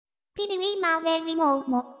We mount very mo.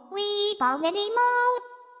 We fall very mo.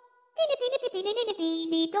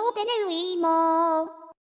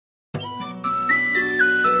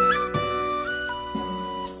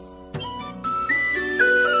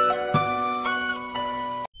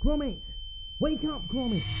 Gromit! Wake up,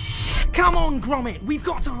 Gromit! Come on, Gromit! We've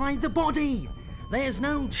got to hide the body! There's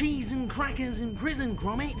no cheese and crackers in prison,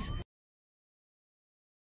 Gromit!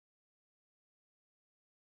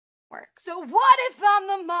 So what if I'm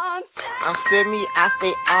the monster? I'm semi, I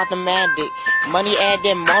stay automatic. Money add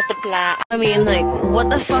then multiply. I mean, like,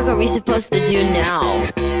 what the fuck are we supposed to do now?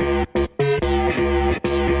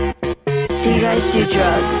 Do you guys do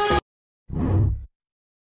drugs?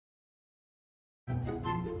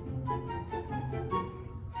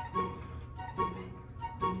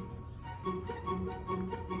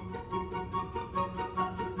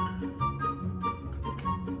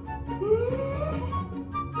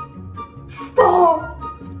 Stop!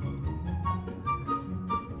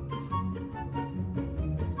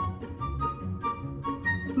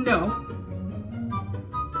 No.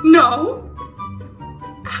 No!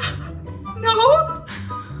 No!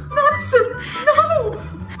 Madison! No!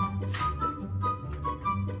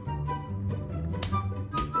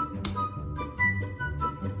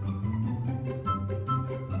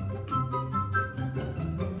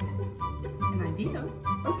 An idea?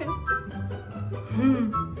 Okay.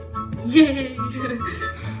 Yay!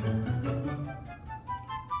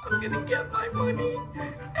 I'm gonna get my money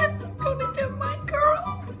and I'm gonna get my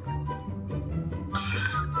girl.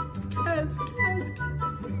 Yes.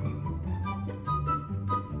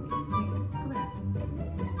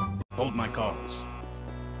 Hold my calls.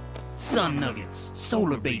 Sun nuggets,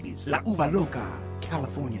 solar babies, la uva loca,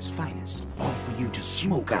 California's finest, all for you to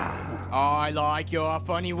smoke out. I like your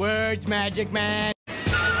funny words, Magic Man.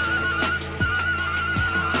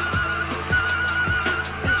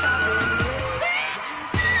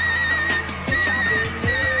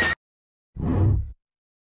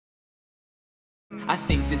 I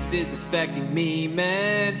think this is affecting me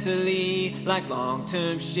mentally. Like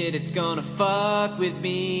long-term shit, it's gonna fuck with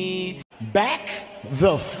me. Back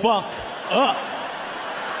the fuck up.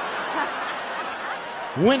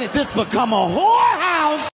 When did this become a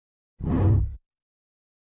whorehouse?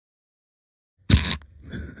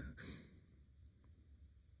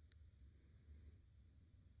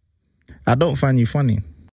 I don't find you funny.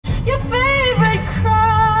 Your favorite crime.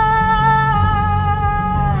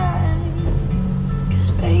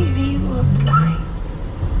 Baby, you were mine.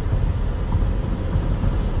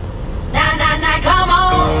 Nah, come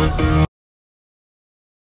on.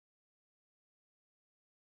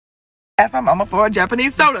 Asked my mama for a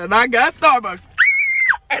Japanese soda and I got Starbucks.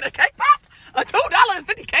 And a cake pop? A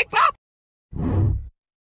 $2.50 cake pop?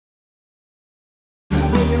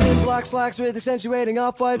 When you're in black slacks with accentuating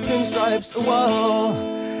off-white pinstripes, whoa,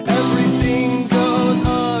 everything goes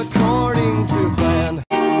according to plan.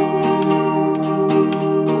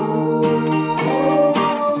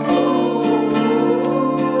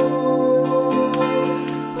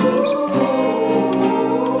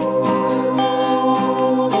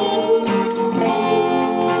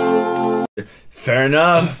 Fair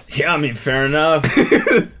enough. Yeah, I mean, fair enough.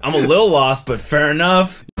 I'm a little lost, but fair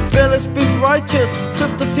enough. Villa speaks righteous,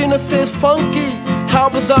 Sister Cena says funky. How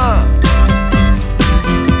was I?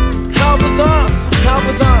 How was I? How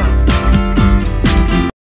was I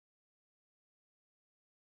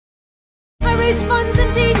raise funds in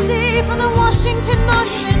DC for the Washington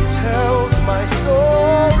Monument. She tells my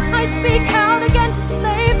story. I speak out against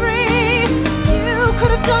slavery. You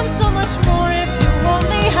could have done so much more if you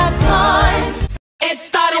only had time. It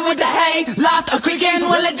started with the hay, lost a creaking,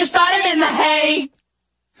 well it just started in the hay.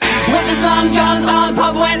 With his long johns on,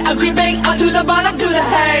 pub went a creeping up to the bottom to the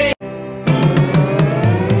hay.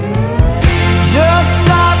 Just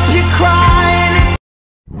stop your crying.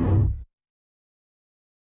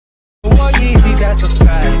 One Yeezys, that's a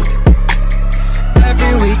fact.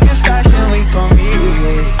 Every week is fashion week for me.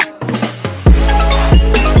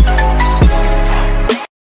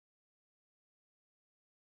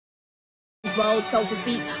 Road, so to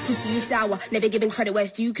speak, pussy you sour. Never giving credit where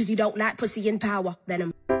it's due, cause you don't like pussy in power.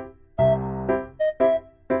 Venom.